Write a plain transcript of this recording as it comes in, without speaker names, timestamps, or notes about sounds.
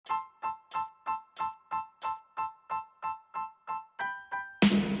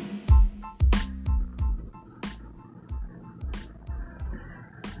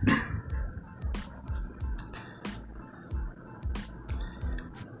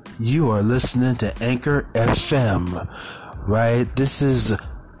You are listening to Anchor FM, right? This is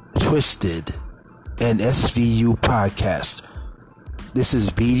Twisted, an SVU podcast. This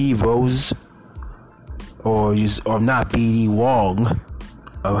is BD Rose, or not BD Wong.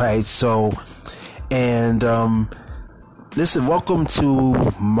 All right, so, and listen, welcome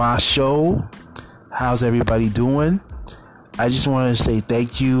to my show. How's everybody doing? I just want to say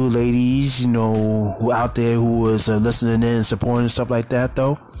thank you, ladies, who out there who was listening in and supporting and stuff like that,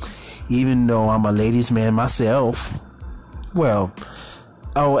 though. Even though I'm a ladies' man myself. Well,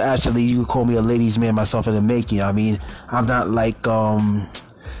 actually, you could call me a ladies' man myself in the making. I mean, I'm not like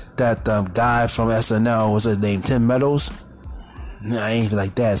that guy from SNL. What's his name? Tim Meadows? I ain't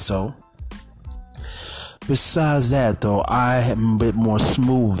like that, so. Besides that, though, I am a bit more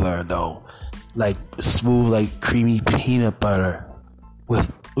smoother, though. Like smooth, like creamy peanut butter with,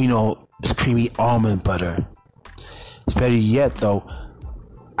 this creamy almond butter. It's better yet, though,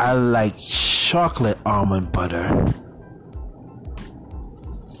 I like chocolate almond butter.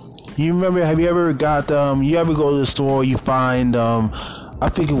 You remember, have you ever got, you ever go to the store, you find, I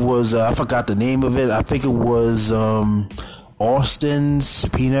think it was, I forgot the name of it. I think it was, Austin's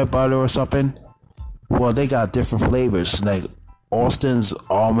peanut butter or something. Well, they got different flavors, like Austin's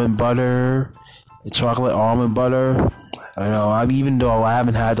almond butter, chocolate almond butter. Even though I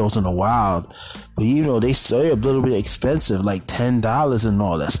haven't had those in a while, but they say a little bit expensive, like $10 and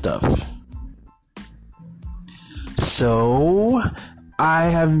all that stuff. So I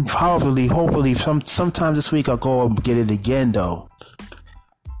have hopefully sometime this week I'll go and get it again, though.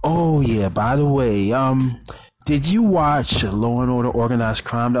 Oh yeah, by the way, did you watch Law and Order Organized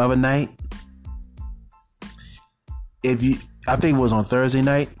Crime the other night? I think it was on Thursday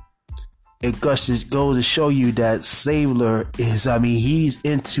night. It goes to show you that Stabler he's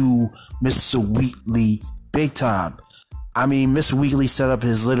into Mr. Wheatley big time. Mr. Wheatley set up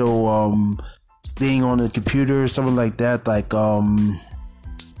his little thing on the computer, something like that, like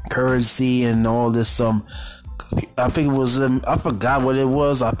currency and all this. I think it was I forgot what it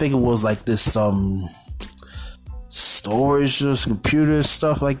was. I think it was like this storage, just computer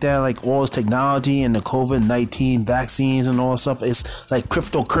stuff like that, like all this technology and the COVID-19 vaccines and all that stuff. It's like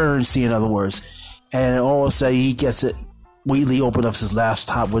cryptocurrency, in other words. And all of a sudden he gets it. Wheatley opened up his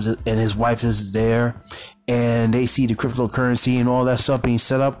laptop with it, and his wife is there, and they see the cryptocurrency and all that stuff being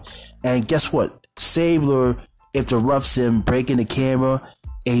set up. And guess what? Stabler interrupts him, breaking the camera,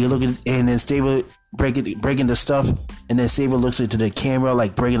 and you're looking, and then Stabler breaking the stuff, and then Stabler looks into the camera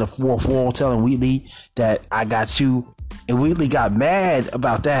like breaking the fourth wall, telling Wheatley that I got you. And Wheatley got mad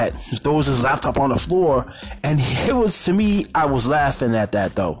about that, throws his laptop on the floor, and it was, to me, I was laughing at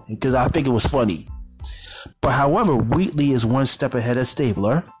that, though, because I think it was funny. But however, Wheatley is one step ahead of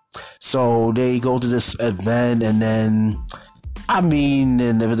Stabler, so they go to this event, and then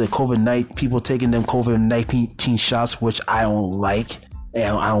and there was the COVID-19, people taking them COVID-19 shots, which I don't like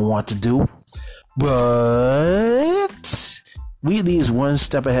and I don't want to do. But Wheatley is one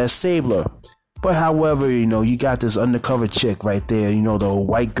step ahead of Stabler. But however, you got this undercover chick right there, the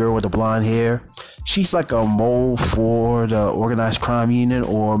white girl with the blonde hair. She's like a mole for the organized crime unit,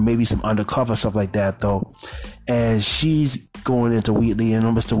 or maybe some undercover stuff like that, though. And she's going into Wheatley and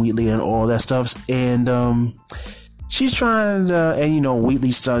Mr. Wheatley and all that stuff. And she's trying to, and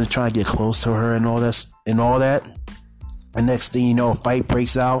Wheatley's trying to get close to her and all that. And next thing you know, a fight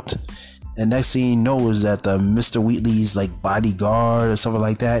breaks out. And next thing you know is that Mr. Wheatley's like bodyguard or something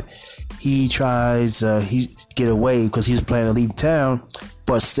like that, he tries he get away because he's planning to leave town.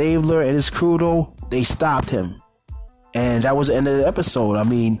 But Stabler and his crew, though, they stopped him. And that was the end of the episode.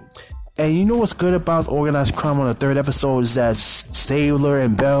 And you know what's good about organized crime on the third episode is that Stabler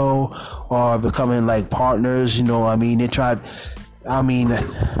and Bell are becoming like partners. They tried. I don't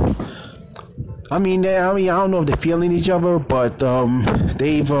know if they're feeling each other, but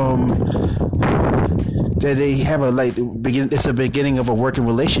they have it's a beginning of a working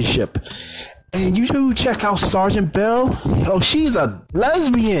relationship. And you do check out Sergeant Bell. Oh, she's a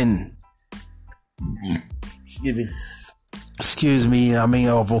lesbian. Excuse me. A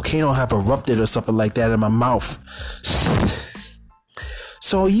volcano have erupted or something like that in my mouth.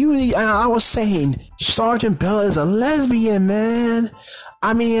 So I was saying, Sergeant Bell is a lesbian, man.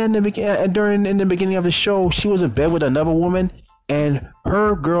 In the beginning of the show, she was in bed with another woman, and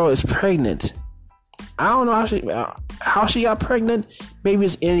her girl is pregnant. I don't know how she got pregnant. Maybe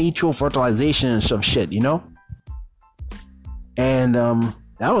it's in vitro fertilization and some shit, And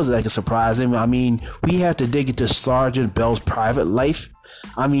that was like a surprise. We had to dig into Sergeant Bell's private life.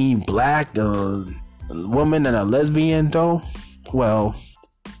 Black woman and a lesbian, though. Well,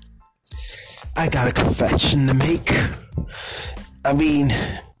 I got a confession to make.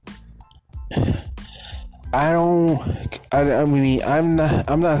 I don't. I mean, I'm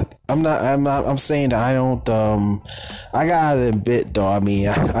saying that I don't. I gotta admit though. I mean,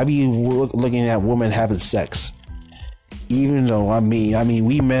 I be looking at women having sex. Even though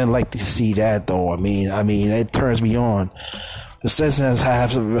we men like to see that though. I mean, it turns me on. The sense that I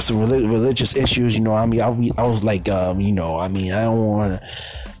have some religious issues. I was like, I don't want.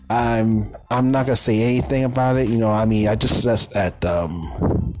 I'm not gonna say anything about it. I just said that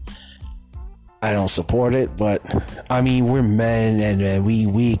I don't support it, but we're men and we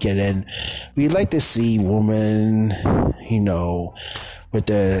weak, and then we like to see women, with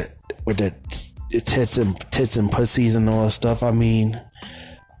the tits and pussies and all that stuff.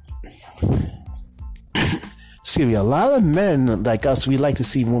 Excuse me, a lot of men like us, we like to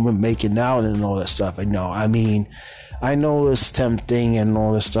see women making out and all that stuff. I know it's tempting and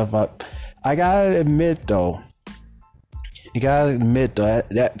all this stuff, but I gotta admit though.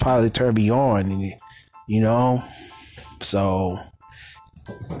 That probably turned me on, So,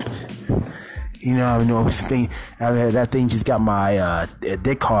 that thing just got my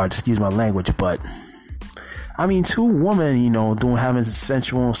dick hard. Excuse my language, but two women, having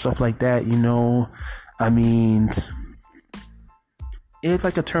sensual and stuff like that. It's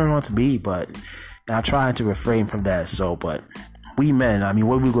like a turn on to me, but I'm trying to refrain from that. So, but we men,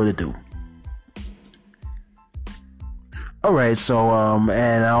 what are we going to do? Alright, so,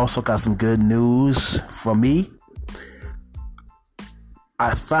 and I also got some good news for me.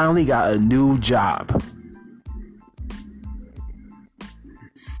 I finally got a new job.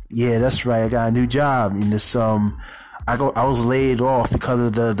 Yeah, that's right, I got a new job. I was laid off because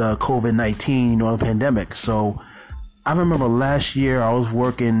of the COVID-19, the pandemic. So, I remember last year I was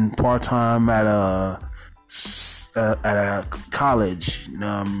working part-time at a college.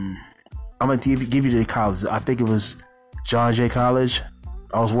 I'm going to give you the college. I think it was John Jay College.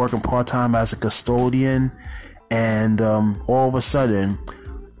 I was working part-time as a custodian, and all of a sudden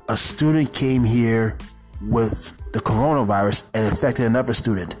a student came here with the coronavirus and infected another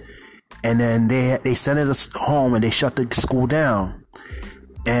student, and then they sent us home and they shut the school down.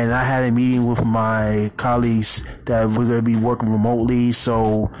 And I had a meeting with my colleagues that we're going to be working remotely.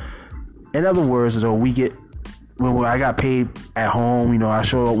 So in other words, though, when I got paid at home, I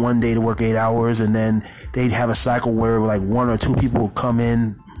showed up one day to work 8 hours, and then they'd have a cycle where like 1 or 2 people would come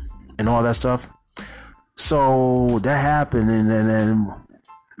in and all that stuff. So that happened, and then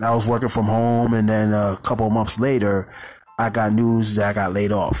I was working from home, and then a couple of months later, I got news that I got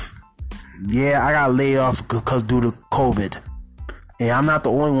laid off. Yeah, I got laid off because due to COVID. And I'm not the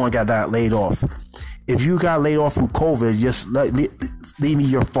only one that got laid off. If you got laid off through COVID, just leave me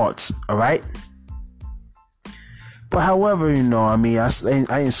your thoughts, all right? But however, I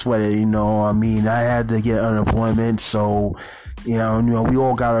didn't sweat it, I had to get unemployment, so, we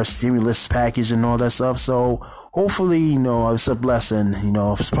all got our stimulus package and all that stuff, so hopefully, it's a blessing,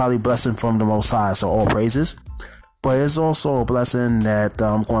 it's probably a blessing from the Most High, so all praises. But it's also a blessing that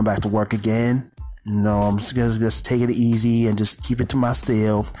I'm going back to work again. I'm just gonna take it easy and just keep it to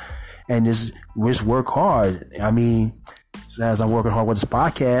myself and just work hard. As I'm working hard with this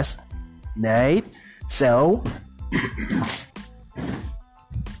podcast, right? So,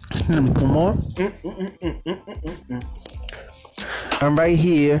 come on. I'm right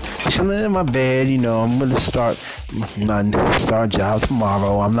here, chilling in my bed. I'm gonna start a job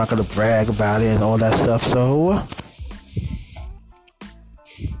tomorrow. I'm not gonna brag about it and all that stuff. So.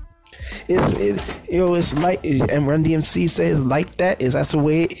 It's like, and Run DMC says like that, that's the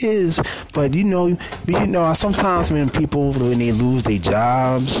way it is. But sometimes when they lose their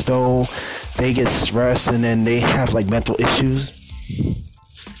jobs, though, they get stressed and then they have like mental issues.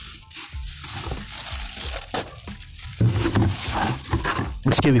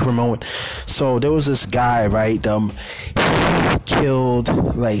 Excuse me for a moment. So there was this guy, right? Killed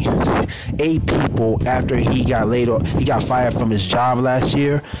like 8 people after he got laid off. He got fired from his job last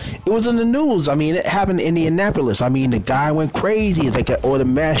year. It was in the news. It happened in Indianapolis. The guy went crazy. It's like the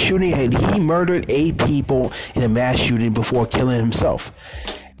mass shooting. He murdered 8 people in a mass shooting before killing himself.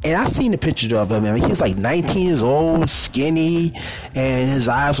 And I seen the picture of him. He's like 19 years old, skinny, and his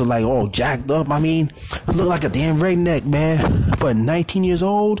eyes were like all jacked up. He looked like a damn redneck, man. But 19 years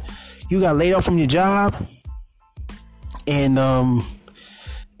old, you got laid off from your job, and a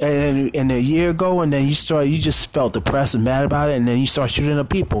year ago, and then you just felt depressed and mad about it, and then you start shooting up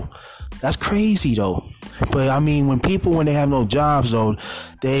people. That's crazy, though. But when they have no jobs, though,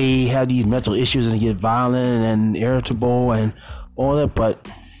 they have these mental issues and they get violent and irritable and all that. But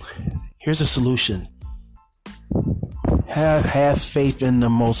here's a solution. Have faith in the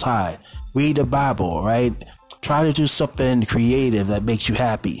Most High. Read the Bible, right? Try to do something creative that makes you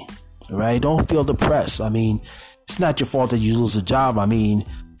happy, right? Don't feel depressed. I mean, it's not your fault that you lose a job. I mean,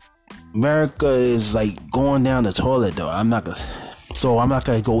 America is like going down the toilet, though. I'm not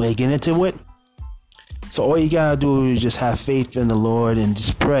gonna go get into it. So all you gotta do is just have faith in the Lord and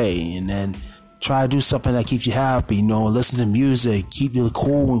just pray, and then try to do something that keeps you happy. You know, listen to music, keep you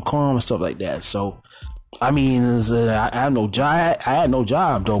cool and calm and stuff like that. So, I mean, I have no job. I had no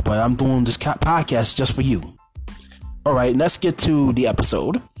job though, but I'm doing this podcast just for you. All right, let's get to the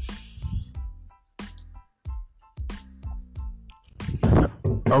episode.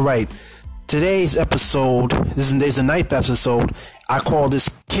 All right, today's episode, this is the 9th episode. I call this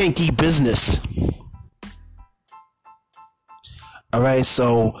Kinky Business. All right,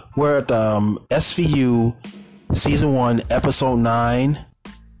 so we're at SVU Season 1, Episode 9.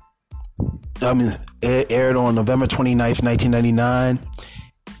 It aired on November 29th, 1999.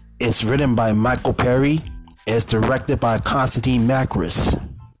 It's written by Michael Perry. It's directed by Constantine Macris.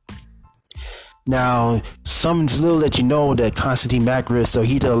 Now, some little let you know that Constantine Macris, so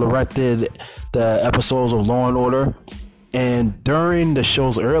he directed the episodes of Law and Order. And during the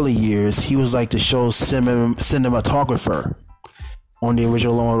show's early years, he was like the show's cinematographer on the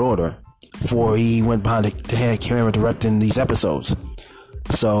original Law and Order before he went behind the hand camera directing these episodes.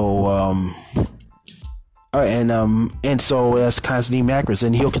 So, all right, and so that's Constantine Macris,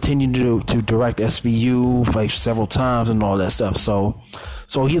 and he'll continue to direct SVU like several times and all that stuff. So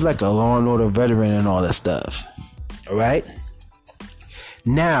he's like a Law and Order veteran and all that stuff. All right.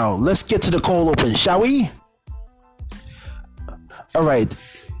 Now let's get to the cold open, shall we? All right.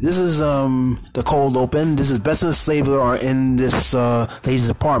 This is the cold open. This is Benson and Stabler are in this lady's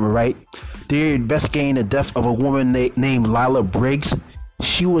apartment, right? They're investigating the death of a woman named Lila Briggs.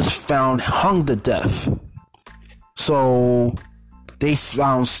 She was found hung to death. So they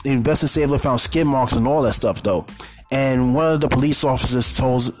found, Benson and Stabler found skid marks and all that stuff though. And one of the police officers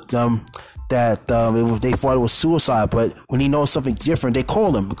told them that they thought it was suicide, but when he knows something different, they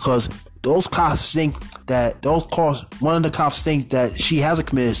called him because those cops think that one of the cops think that she hasn't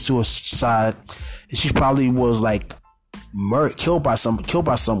committed suicide, and she probably was like killed by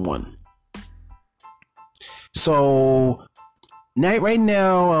someone. So right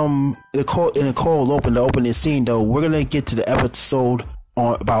now, in the cold open, the opening scene though, we're gonna get to the episode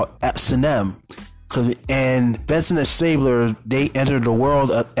about S&M, and Benson and Stabler, they enter the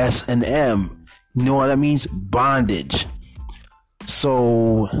world of S&M. You know what that means? Bondage.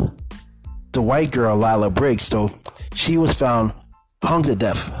 So the white girl, Lila Briggs, though, she was found hung to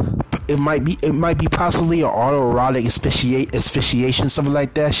death. It might be possibly an autoerotic asphyxiation, something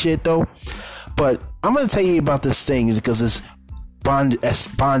like that shit, though. But I'm gonna tell you about this thing because it's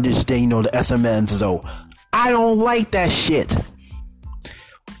bondage day, you know, the SMNs, though. I don't like that shit.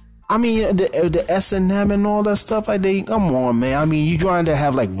 I mean, the S&M and all that stuff, like, come on, man. I mean, you trying to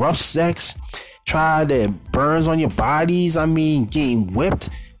have like rough sex, try to burns on your bodies. I mean, getting whipped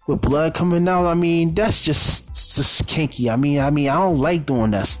with blood coming out. I mean, that's just kinky. I mean, I don't like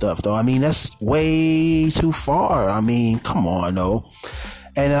doing that stuff though. I mean, that's way too far. I mean, come on though.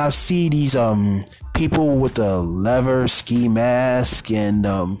 And I see these people with the leather ski mask and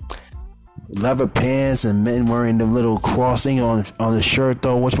leather pants, and men wearing the little crossing on the shirt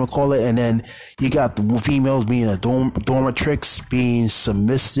though, whatchamacallit, and then you got the females being a dominatrix, being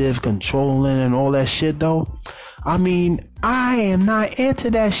submissive, controlling, and all that shit though. I mean, I am not into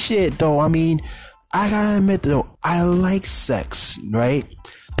that shit though. I mean, I gotta admit though, I like sex, right?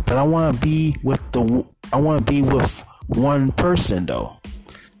 But I wanna be with one person though.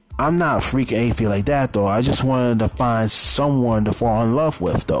 I'm not freaking anything like that though. I just wanted to find someone to fall in love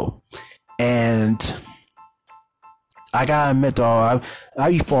with though. And I gotta admit though, I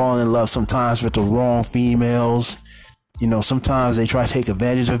be falling in love sometimes with the wrong females. You know, sometimes they try to take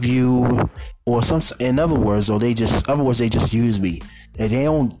advantage of you, or in other words though, they just use me. They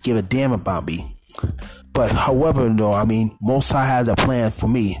don't give a damn about me. But however though, I mean, Most High has a plan for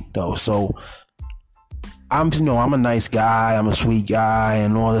me though. So I'm a nice guy, I'm a sweet guy,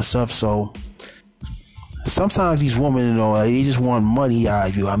 and all that stuff. So sometimes these women, you know, they just want money out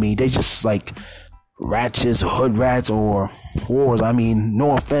of you. I mean, they just like ratchets, hood rats, or whores. I mean,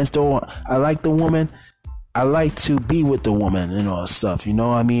 no offense though, I like the woman. I like to be with the woman and all that stuff, you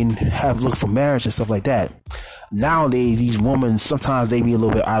know. I mean, look for marriage and stuff like that. Nowadays, these women, sometimes they be a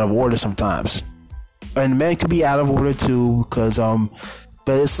little bit out of order sometimes. And men could be out of order too, because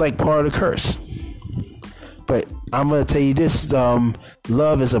but it's like part of the curse. But I'm gonna tell you this,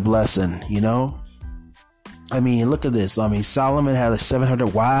 love is a blessing, you know. I mean, look at this. I mean, Solomon had like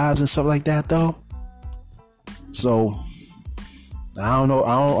 700 wives and stuff like that, though. So I don't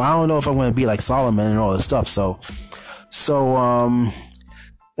know if I'm gonna be like Solomon and all this stuff. So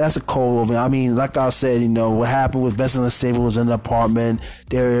That's a cold one. I mean, like I said, what happened with Benson and Sable was in an apartment.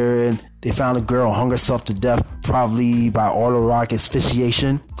 They found a girl hung herself to death, probably by autoerotic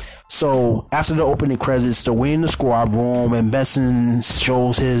asphyxiation. So after the opening credits, they're in the squad room, and Benson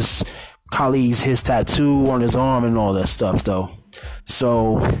shows his colleagues his tattoo on his arm and all that stuff, though.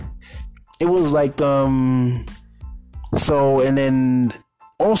 So it was like, and then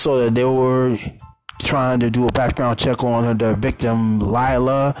also they were trying to do a background check on the victim,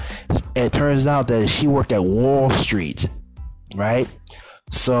 Lila. It turns out that she worked at Wall Street, right?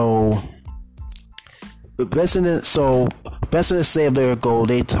 So Benson and Save their goal.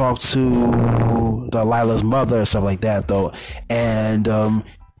 They talked to Lila's mother and stuff like that, though, and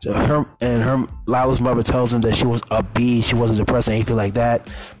Lila's mother tells him that she was upbeat, she wasn't depressed or anything like that.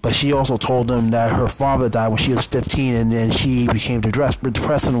 But she also told him that her father died when she was 15, and then she became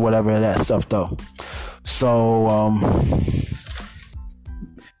depressed and whatever and that stuff, though. So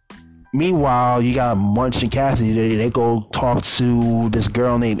meanwhile, you got Munch and Cassidy. They go talk to this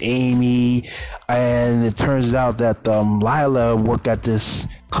girl named Amy, and it turns out that Lila worked at this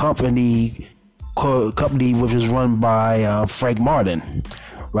company which is run by Frank Martin,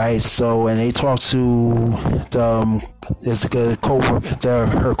 right? So, and they talk to her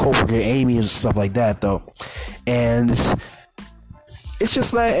co-worker Amy and stuff like that, though, and it's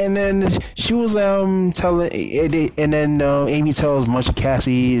just like, and then she was telling, and then Amy tells Munch and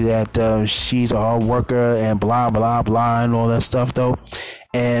Cassie that she's a hard worker and blah blah blah and all that stuff, though,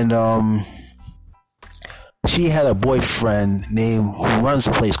 and she had a boyfriend who runs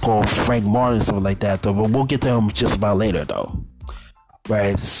a place called Frank Martin and stuff like that, though. But we'll get to him just about later, though.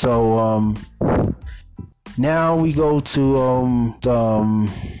 Right. So now we go to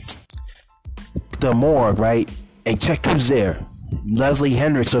the morgue, right? And check who's there. Leslie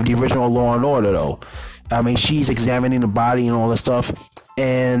Hendricks of the original Law and Order, though. I mean, she's examining the body and all that stuff,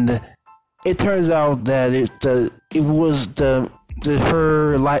 and it turns out that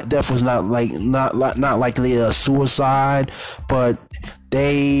her death was not likely a suicide, but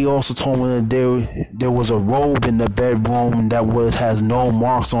they also told me that there was a robe in the bedroom that has no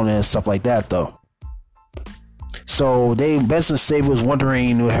marks on it and stuff like that, though. So Benson Save was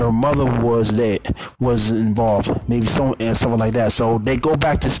wondering if her mother was involved, maybe something like that. So they go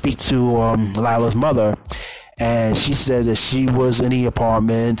back to speak to Lila's mother, and she said that she was in the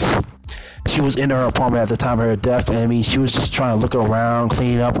apartment. She was in her apartment at the time of her death, and I mean, she was just trying to look around,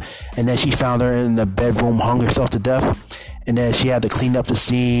 clean up, and then she found her in the bedroom, hung herself to death, and then she had to clean up the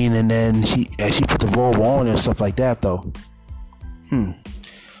scene, and then she put the robe on and stuff like that, though.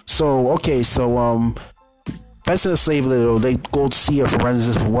 So Benson and Slave, they go to see a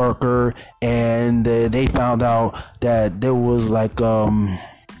forensics worker, and they found out that there was like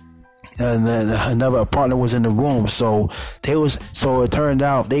and then another partner was in the room. So it turned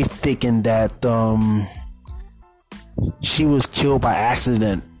out they thinking that she was killed by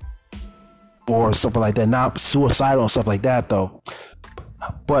accident or something like that, not suicidal and stuff like that, though.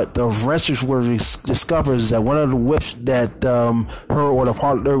 But the forensics work discovers that one of the whips that her or the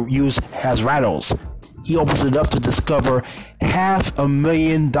partner used has rattles. He opens it up to discover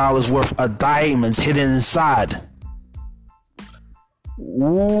 $500,000 worth of diamonds hidden inside.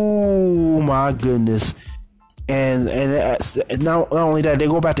 Ooh, my goodness. And not only that, they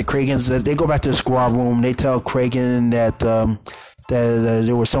go back to Cragen's. They go back to the squad room. They tell Cragen that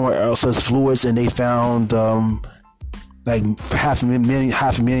there was somewhere else's fluids, and they found like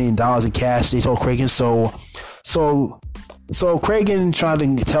 $500,000 in cash. They told Cragen. So Cragen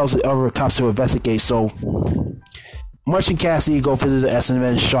tells the other cops to investigate. So Munch and Cassidy go visit the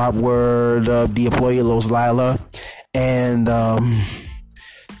S&M shop where the employee loves Lila, and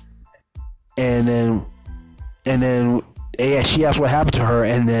then she asked what happened to her,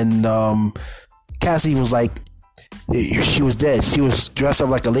 and then Cassie was like, she was dead. She was dressed up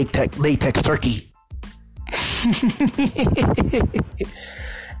like a latex turkey.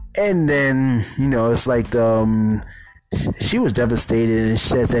 And then, it's like she was devastated, and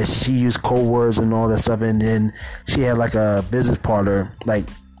said that she used cold words and all that stuff, and then she had like a business partner, like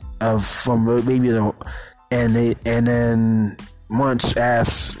from maybe and then Munch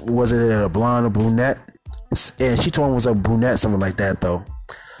asked, was it a blonde or brunette? And she told him it was a brunette, something like that, though.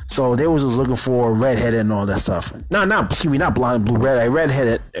 So they was just looking for a redheaded and all that stuff. Not blonde, blue, red, a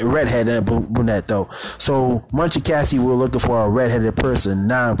redheaded and a brunette, though. So Munch and Cassie were looking for a redheaded person,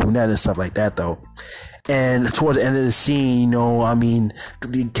 not a brunette and stuff like that, though. And towards the end of the scene,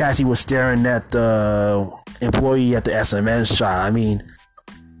 Cassie was staring at the employee at the SMN shop. I mean,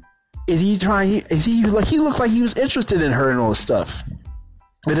 he looked like he was interested in her and all this stuff.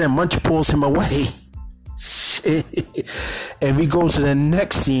 But then Munch pulls him away. And we go to the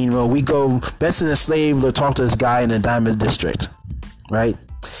next scene where we go Benson and Slave to talk to this guy in the Diamond District, right?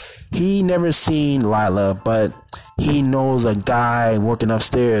 He never seen Lila, but he knows a guy working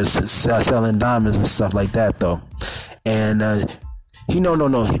upstairs selling diamonds and stuff like that, though. And it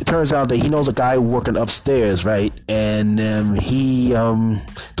turns out that he knows a guy working upstairs, right? And he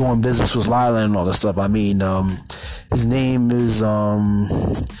doing business with Lila and all that stuff. I mean, his name is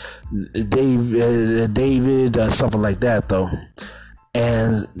David, something like that, though.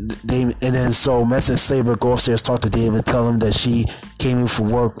 And then so Benson and Slaver go upstairs, talk to David, tell him that she came in for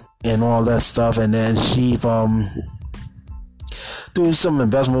work and all that stuff, and then she doing some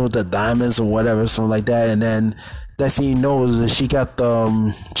investment with the diamonds or whatever, something like that. And then next thing he knows that she got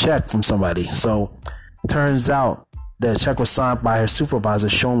the check from somebody. So turns out the check was signed by her supervisor,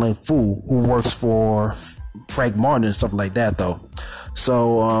 Shonlin Fu, who works for Frank Martin and something like that, though.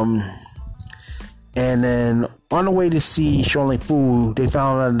 So and then on the way to see Shonlin Fu, they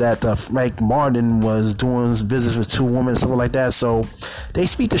found out that Frank Martin was doing business with two women, something like that. So they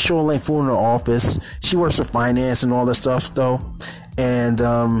speak to Shonlin Fu in her office. She works for finance and all that stuff, though. And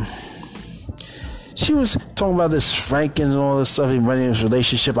she was talking about this Frank and all this stuff, and running this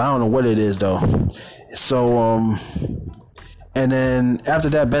relationship. I don't know what it is, though. So and then after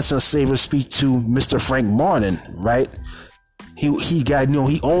that, Benson and Slaver speak to Mr. Frank Martin, right? He got,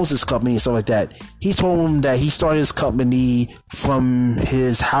 he owns this company and stuff like that. He told him that he started his company from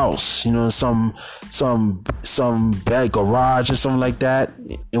his house, some bad garage or something like that.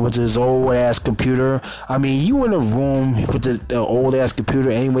 It was his old ass computer. I mean, you in a room with the old ass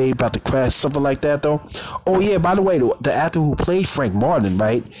computer anyway, about to crash, something like that, though. Oh yeah, by the way, the actor who played Frank Martin,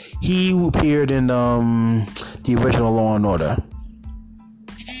 right? He appeared in the original Law and Order.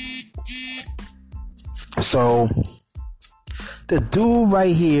 So the dude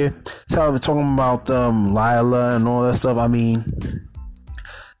right here talking about Lila and all that stuff. I mean,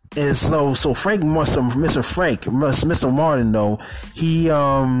 is so Frank, Mr. Martin, though, he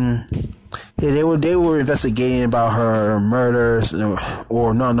they were investigating about her murders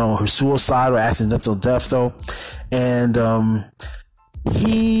or her suicide or accidental death, though. And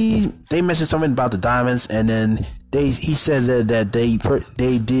they mentioned something about the diamonds, and then he said that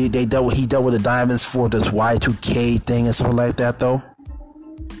he dealt with the diamonds for this Y2K thing and something like that, though.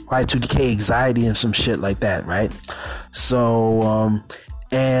 Y2K anxiety and some shit like that, right? So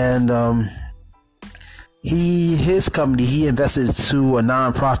his company, he invested to a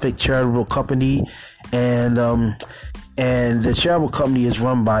non-profit charitable company, and the charitable company is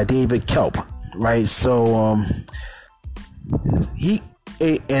run by David Kelp, right? So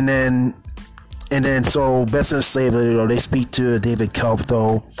so Benson and Slaver, they speak to David Kelp,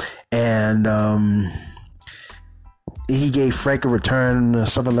 though, and he gave Frank a return or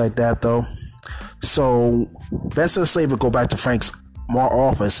something like that, though. So Benson and Slaver go back to Frank's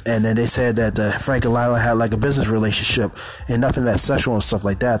office, and then they said that Frank and Lila had like a business relationship and nothing that sexual and stuff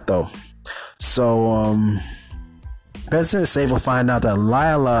like that, though. So Benson and Slaver find out that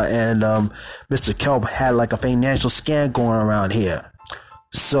Lila and Mr. Kelp had like a financial scam going around here.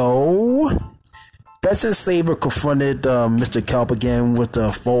 So Benson and Slaver confronted Mr. Kelp again with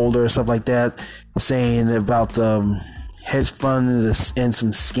the folder and stuff like that, saying about the hedge fund and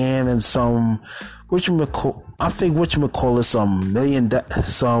some scam and some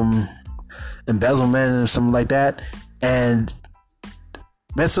some embezzlement or something like that. And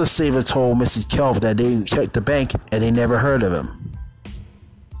Benson and Slaver told Mrs. Kelp that they checked the bank and they never heard of him.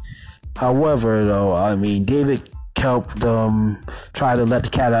 However, though, I mean, David Kelp tried to let the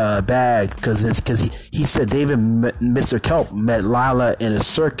cat out of the bag because he said Mr. Kelp met Lila in a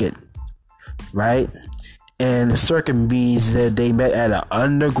circuit, right? And the circuit means that they met at an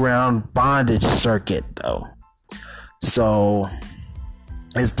underground bondage circuit, though. So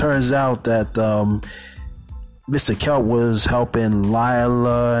it turns out that Mr. Kelp was helping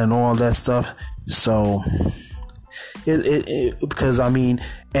Lila and all that stuff. So because I mean,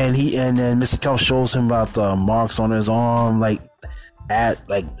 and then Mr. Kelp shows him about the marks on his arm, like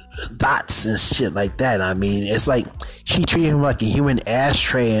dots and shit like that. I mean, it's like she treated him like a human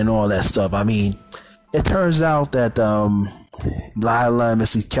ashtray and all that stuff. I mean, it turns out that Lila and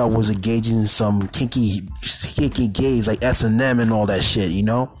Mrs. Kelp was engaging in some kinky games like S&M and all that shit,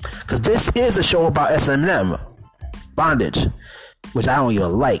 because this is a show about S&M bondage, which I don't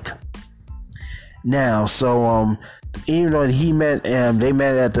even like. Now, so even though they met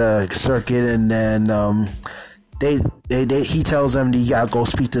at the circuit, and then he tells them that you gotta go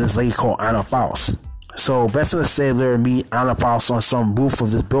speak to this lady called Anna Faust. So Benson and Slaver meet Anna Faust on some roof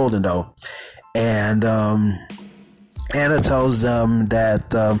of this building, though. And Anna tells them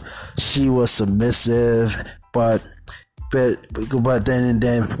that she was submissive, but but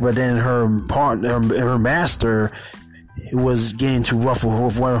then her partner, her master, was getting too rough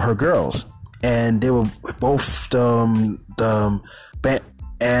with one of her girls, and they were both and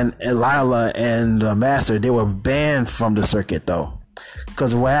Lila and Master, they were banned from the circuit though,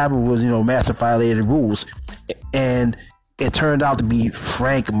 because what happened was, Master violated rules, and it turned out to be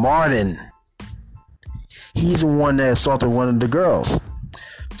Frank Martin. He's the one that assaulted one of the girls.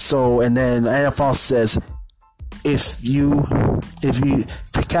 So, and then NFL says, if you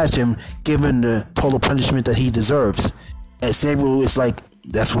catch him, give him the total punishment that he deserves. And Samuel is like,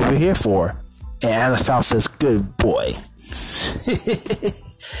 that's what we're here for. And Anna Faust says, good boy.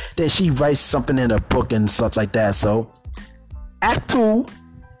 Then she writes something in a book and stuff like that. So, Act 2,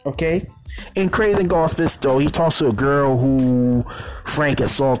 okay? In Crazy Golfist, though, he talks to a girl who Frank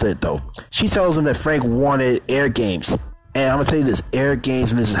assaulted, though. She tells him that Frank wanted air games. And I'm going to tell you this, air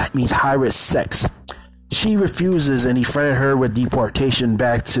games means high-risk sex. She refuses, and he threatened her with deportation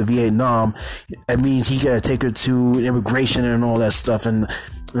back to Vietnam. It means he got to take her to immigration and all that stuff and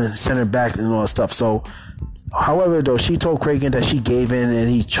send her back and all that stuff. So, however, though, she told Kragen that she gave in, and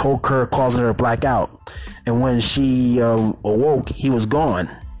he choked her, causing her to black out. And when she awoke, he was gone.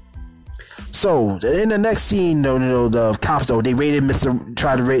 So in the next scene, the cops though, they tried to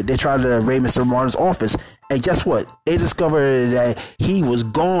raid Mr. Martin's office, and guess what? They discovered that he was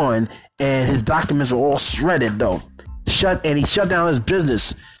gone, and his documents were all shredded though. And he shut down his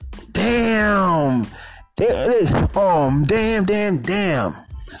business. Damn. Damn. They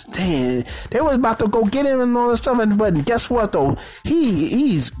was about to go get him and all this stuff, but guess what though?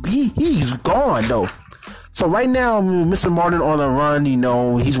 He's gone though. So right now, Mr. Martin on the run,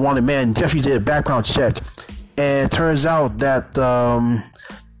 he's wanted man. Jeffrey did a background check, and it turns out that the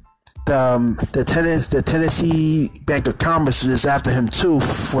Tennessee Bank of Commerce is after him too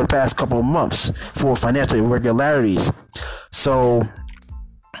for the past couple of months for financial irregularities. So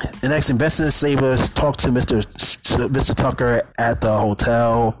the next investigating savers talked to Mr. Tucker at the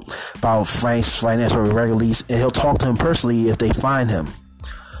hotel about Frank's financial irregularities, and he'll talk to him personally if they find him.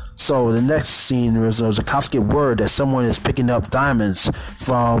 So the next scene was the cops get word that someone is picking up diamonds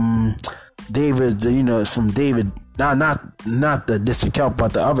from David. From David, not the district help,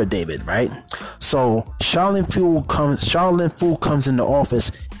 but the other David, right? So Charlene Fu comes in the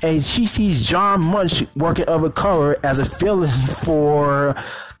office, and she sees John Munch working undercover as a fill-in for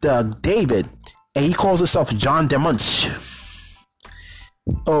the David, and he calls himself John DeMunch.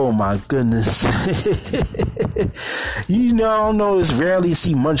 Oh my goodness. I don't know, it's rarely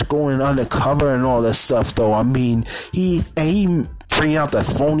see Munch going undercover and all that stuff though. I mean, he bringing out the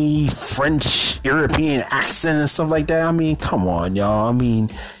phony French European accent and stuff like that. I mean, come on, y'all. I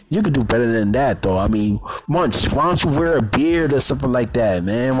mean, you could do better than that though. I mean, Munch, why don't you wear a beard or something like that,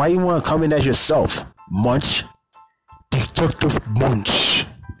 man? Why you want to come in as yourself? Munch. Detective Munch.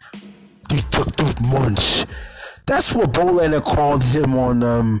 That's what Bolander called him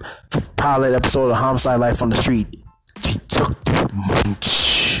on pilot episode of Homicide: Life on the Street. Detective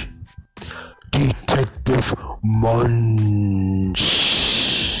Munch.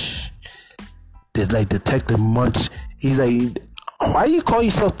 There's like Detective Munch. He's like, why you call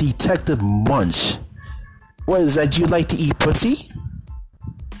yourself Detective Munch? What is that? You like to eat pussy?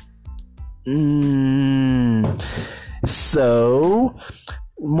 So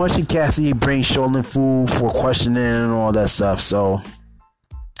Munch and Cassidy bring Sholin Fu for questioning and all that stuff. So,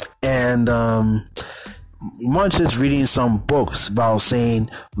 and Munch is reading some books about saying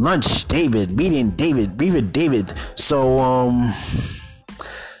lunch, David, meeting David, David. So,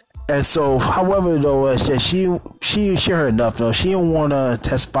 and so, however, though, she heard enough. Though she don't want to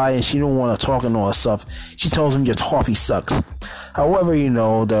testify and she don't want to talk and all that stuff. She tells him your coffee sucks. However,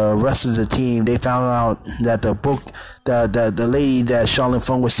 the rest of the team, they found out that the lady that Charlene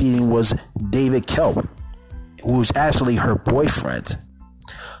Fung was seeing was David Kelp, who was actually her boyfriend.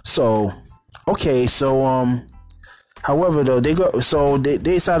 So, okay, so however, though, they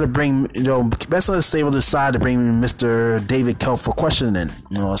decided to bring, Best of the Stable decided to bring Mr. David Kelp for questioning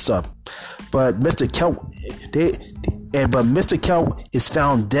and all that stuff. But Mr. Kelp is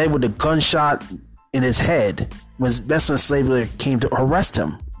found dead with a gunshot in his head when Best of the Slaver came to arrest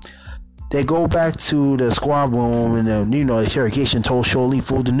him. They go back to the squad room, and the interrogation told Sholin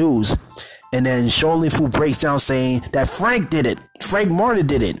Fu the news. And then Sholin Fu breaks down saying that Frank did it. Frank Martin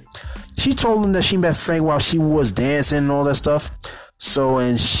did it. She told him that she met Frank while she was dancing and all that stuff. So,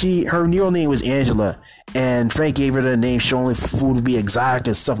 and her real name was Angela, and Frank gave her the name Sholin Fu to be exotic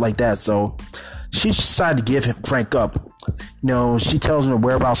and stuff like that. So she decided to give Frank up. She tells him the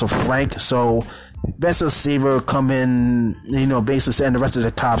whereabouts of Frank. So Best of the Saber come in, basically, and the rest of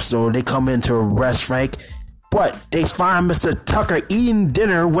the cops, so they come in to arrest Frank. But they find Mr. Tucker eating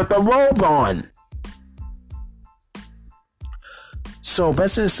dinner with a robe on. So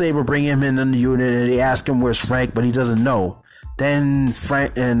Benson and Sabre bring him in the unit and they ask him where's Frank, but he doesn't know. Then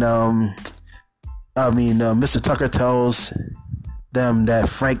Frank and Mr. Tucker tells them that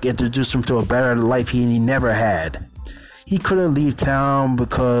Frank introduced him to a better life he never had. He couldn't leave town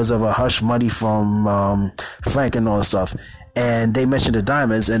because of a hush money from Frank and all that stuff. And they mentioned the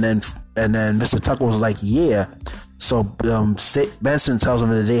diamonds, and then Mr. Tucker was like, yeah. So Benson tells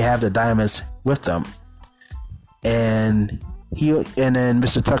them that they have the diamonds with them, and then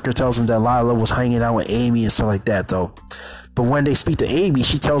Mr. Tucker tells him that Lila was hanging out with Amy and stuff like that, though. But when they speak to Amy,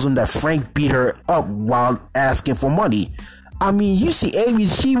 she tells him that Frank beat her up while asking for money. I mean, you see Amy,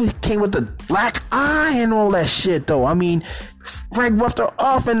 she came with the black eye and all that shit, though. I mean, Frank roughed her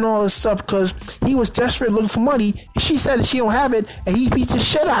off and all this stuff because he was desperate looking for money. And she said that she don't have it, and he beat the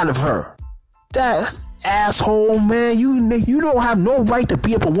shit out of her. That asshole, man. You don't have no right to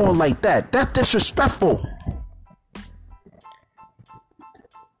beat up a woman like that. That's disrespectful.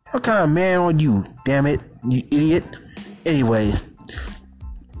 What kind of man are you? Damn it, you idiot. Anyway,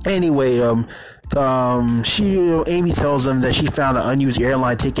 Amy tells them that she found an unused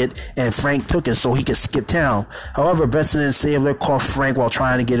airline ticket and Frank took it so he could skip town. However, Benson and Sabre caught Frank while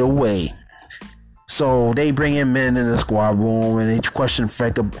trying to get away. So they bring him in the squad room and they question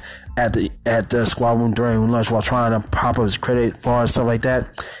Frank at the squad room during lunch while trying to pop up his credit card and stuff like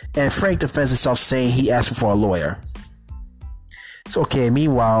that. And Frank defends himself saying he asked for a lawyer. It's okay.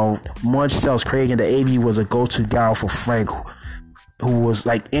 Meanwhile, Munch tells Craig that Amy was a go-to gal for Frank, who was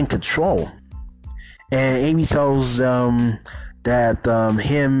like in control. And Amy tells that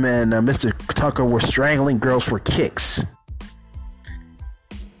him and Mr. Tucker were strangling girls for kicks.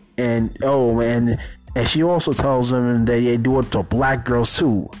 And she also tells them that they do it to black girls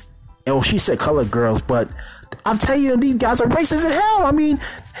too. And she said colored girls, but I'm telling you, these guys are racist as hell. I mean,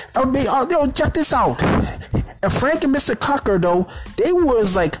 check this out. And Frank and Mr. Tucker, though, they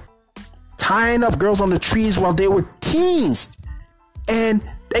was like tying up girls on the trees while they were teens. And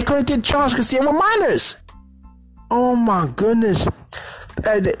they couldn't get charged because they were minors. Oh my goodness.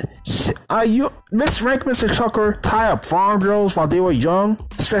 Are you Miss Frank, Mr. Tucker tie up farm girls while they were young,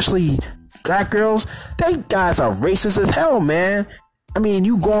 especially black girls? They guys are racist as hell, man. I mean,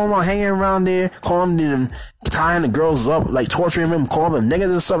 you going around hanging around there, calling them, tying the girls up, like torturing them, calling them niggas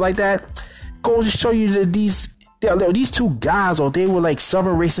and stuff like that. Goes to show you that these two guys, they were like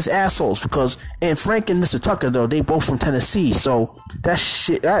southern racist assholes. And Frank and Mr. Tucker, though, they both from Tennessee, so that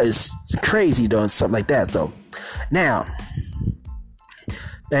is crazy, though, and stuff like that, though. Now,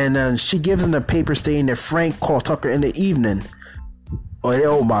 and she gives him the paper stating that Frank called Tucker in the evening.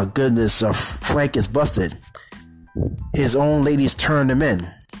 Oh my goodness, Frank is busted. His own ladies turned him in.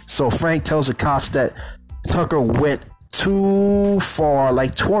 So Frank tells the cops that Tucker went too far,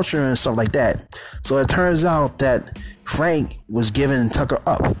 like torturing and stuff like that. So it turns out that Frank was giving Tucker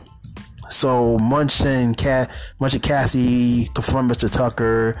up. So Munch and Cassie confront Mr.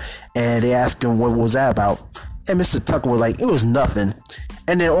 Tucker and they ask him what was that about. And Mr. Tucker was like, it was nothing.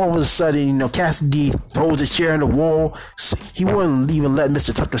 And then all of a sudden, Cassidy throws a chair in the wall. He wouldn't even let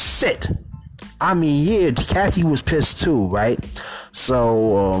Mr. Tucker sit. I mean, yeah, Cassie was pissed too, right?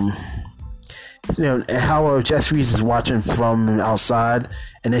 So, Howard Jeffries is watching from outside,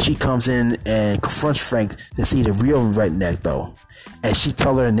 and then she comes in and confronts Frank to see the real redneck, though. And she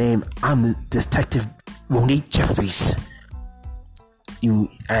tells her name, I'm the Detective Monique Jeffries. And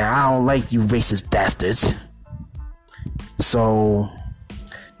I don't like you racist bastards. So,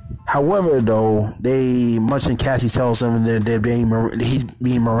 however, though, Munch and Cassie tells him that he's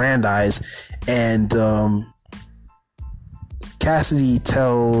being Mirandized, and Cassidy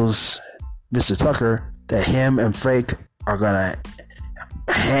tells Mr. Tucker that him and Frank are gonna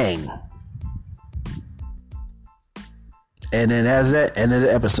hang. And then that's that end of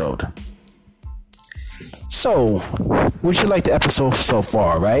the episode. So, what you like the episode so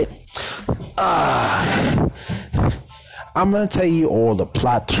far, right? I'm going to tell you all the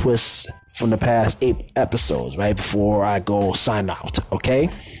plot twists from the past 8 episodes, right, before I go sign out, okay?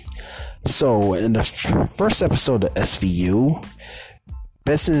 So, in the first episode of SVU,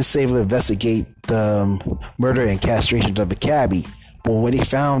 Benson and Sabre investigate the murder and castration of the cabbie. But when they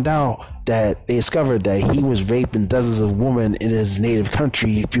found out that they discovered that he was raping dozens of women in his native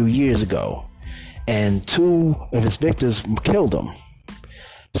country a few years ago. And 2 of his victims killed him.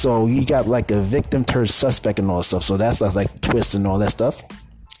 So you got like a victim turned suspect and all that stuff. So that's like twist and all that stuff.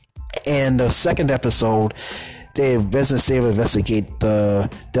 And the second episode, Benson and Sabre investigate the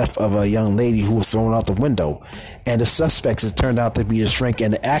death of a young lady who was thrown out the window. And the suspects turned out to be the shrink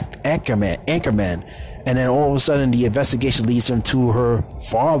and the anchorman. And then all of a sudden, the investigation leads them to her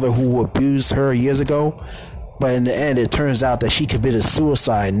father who abused her years ago. But in the end, it turns out that she committed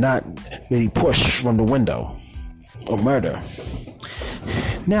suicide, not really pushed from the window or murder.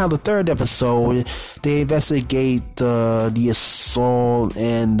 Now, the third episode, they investigate the assault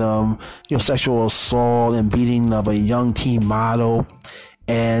and sexual assault and beating of a young teen model.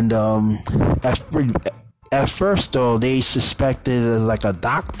 And at first, though, they suspected as like a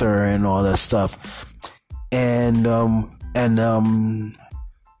doctor and all that stuff. And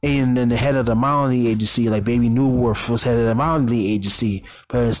then the head of the modeling agency, like Baby Newworth, was head of the modeling agency.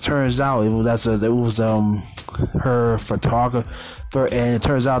 But it turns out it was her photographer, and it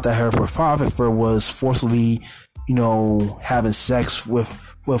turns out that her photographer was forcibly, having sex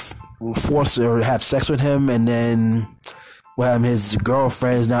forced her to have sex with him, and then his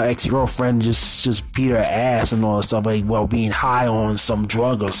girlfriend, his now ex-girlfriend, just beat her ass and all that stuff, being high on some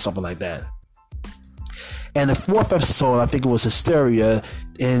drug or something like that. And the fourth episode, I think it was Hysteria,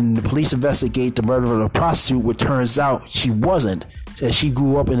 and the police investigate the murder of a prostitute, which turns out she wasn't, that she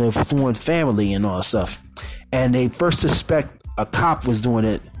grew up in an affluent family and all that stuff. And they first suspect a cop was doing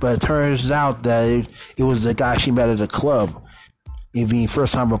it, but it turns out that it was the guy she met at a club. It being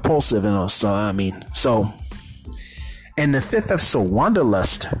first time repulsive and all, so. In the fifth episode,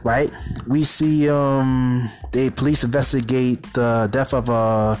 Wanderlust, right? We see the police investigate the death of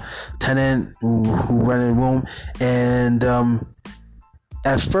a tenant who rented a room, and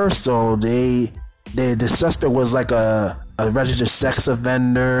at first, though, the suspect was like a registered sex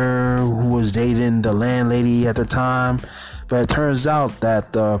offender who was dating the landlady at the time, but it turns out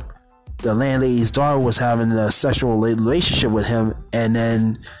that the landlady's daughter was having a sexual relationship with him, and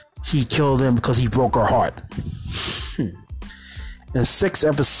then he killed him because he broke her heart. In the sixth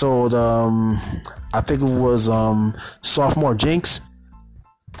episode, I think it was Sophomore Jinx.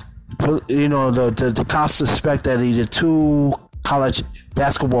 The cops suspect that the two college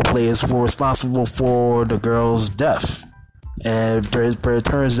basketball players were responsible for the girl's death. And it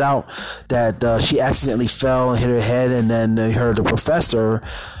turns out that she accidentally fell and hit her head, and then the professor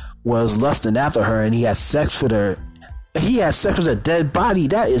was lusting after her, and he had sex with her. He had sex with a dead body.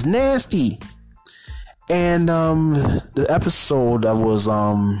 That is nasty. And the episode that was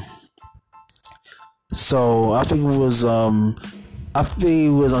so I think it was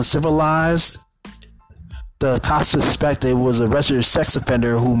Uncivilized. The cops suspect it was a registered sex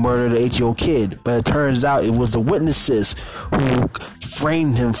offender who murdered an 8-year-old kid, but it turns out it was the witnesses who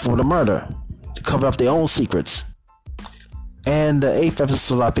framed him for the murder to cover up their own secrets. And the eighth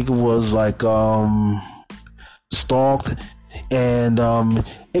episode, I think it was like Stalked. And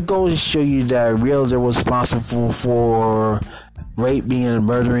it goes to show you that a realtor was responsible for raping and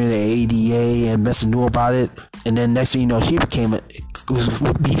murdering the ADA, and Messi knew about it. And then next thing you know, she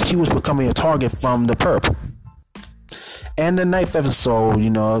was becoming a target from the perp. And the ninth episode,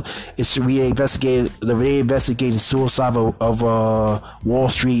 it's they investigated the suicide of a Wall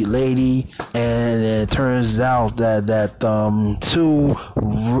Street lady, and it turns out that two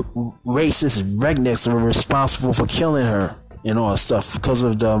racist rednecks were responsible for killing her and all that stuff because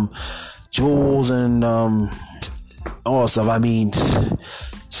of the jewels and all that stuff.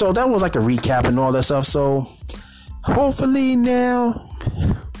 So that was like a recap and all that stuff. So hopefully now,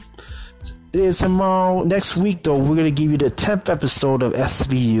 tomorrow, next week though, we're gonna give you the 10th episode of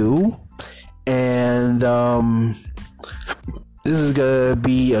SVU, and this is gonna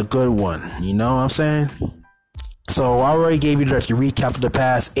be a good one. You know what I'm saying? So I already gave you the recap of the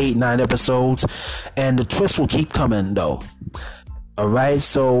past 8-9 episodes, and the twist will keep coming though. All right.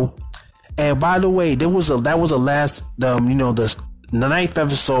 So, and by the way, that was the last the 9th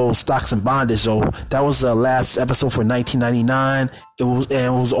episode, Stocks and Bondage. So that was the last episode for 1999. It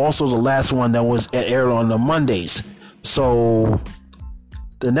was also the last one that was aired on the Mondays. So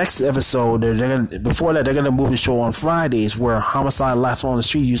the next episode, they're gonna move the show on Fridays, where Homicide Life on the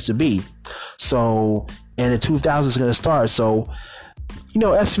Street used to be. So, and the 2000s is gonna start. So,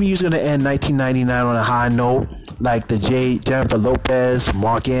 SVU is gonna end 1999 on a high note, like the Jennifer Lopez,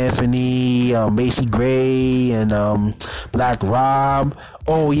 Mark Anthony, Macy Gray, and Black Rob.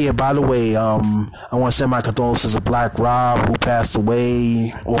 Oh yeah, by the way, I want to send my condolences to Black Rob, who passed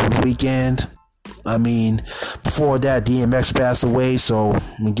away over the weekend. Before that, DMX passed away, so I'm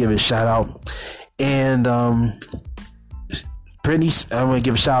gonna give it a shout out. And I'm gonna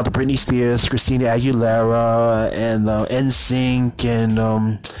give a shout out to Britney Spears, Christina Aguilera, and NSYNC, and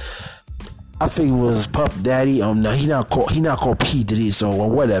I think it was Puff Daddy. No, he not called P Diddy, so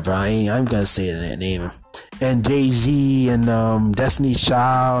whatever. I'm gonna say that name. And Jay-Z, and Destiny's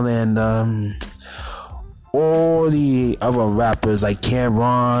Child, and all the other rappers like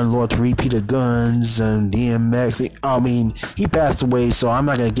Cameron, Lord to Repeat of Guns, and DMX. I mean, he passed away, so I'm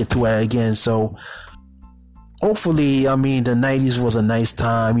not gonna get to it again. So hopefully, I mean, the 90s was a nice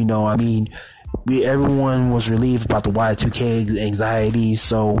time. You know, I mean, everyone was relieved about the Y2K anxiety.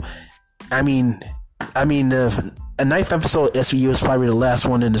 So I mean, a ninth episode of SVU is probably the last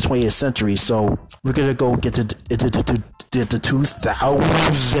one in the 20th century. So we're gonna go get to the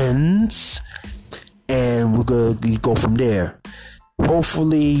 2000s, and we're gonna go from there.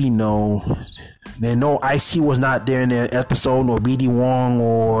 Hopefully, you know, no Ice-T was not there in the episode, nor BD Wong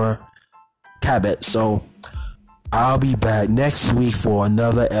or Cabot. So I'll be back next week for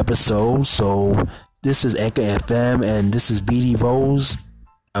another episode. So this is Anchor FM, and this is BD Rose.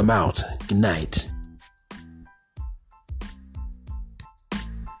 I'm out. Good night.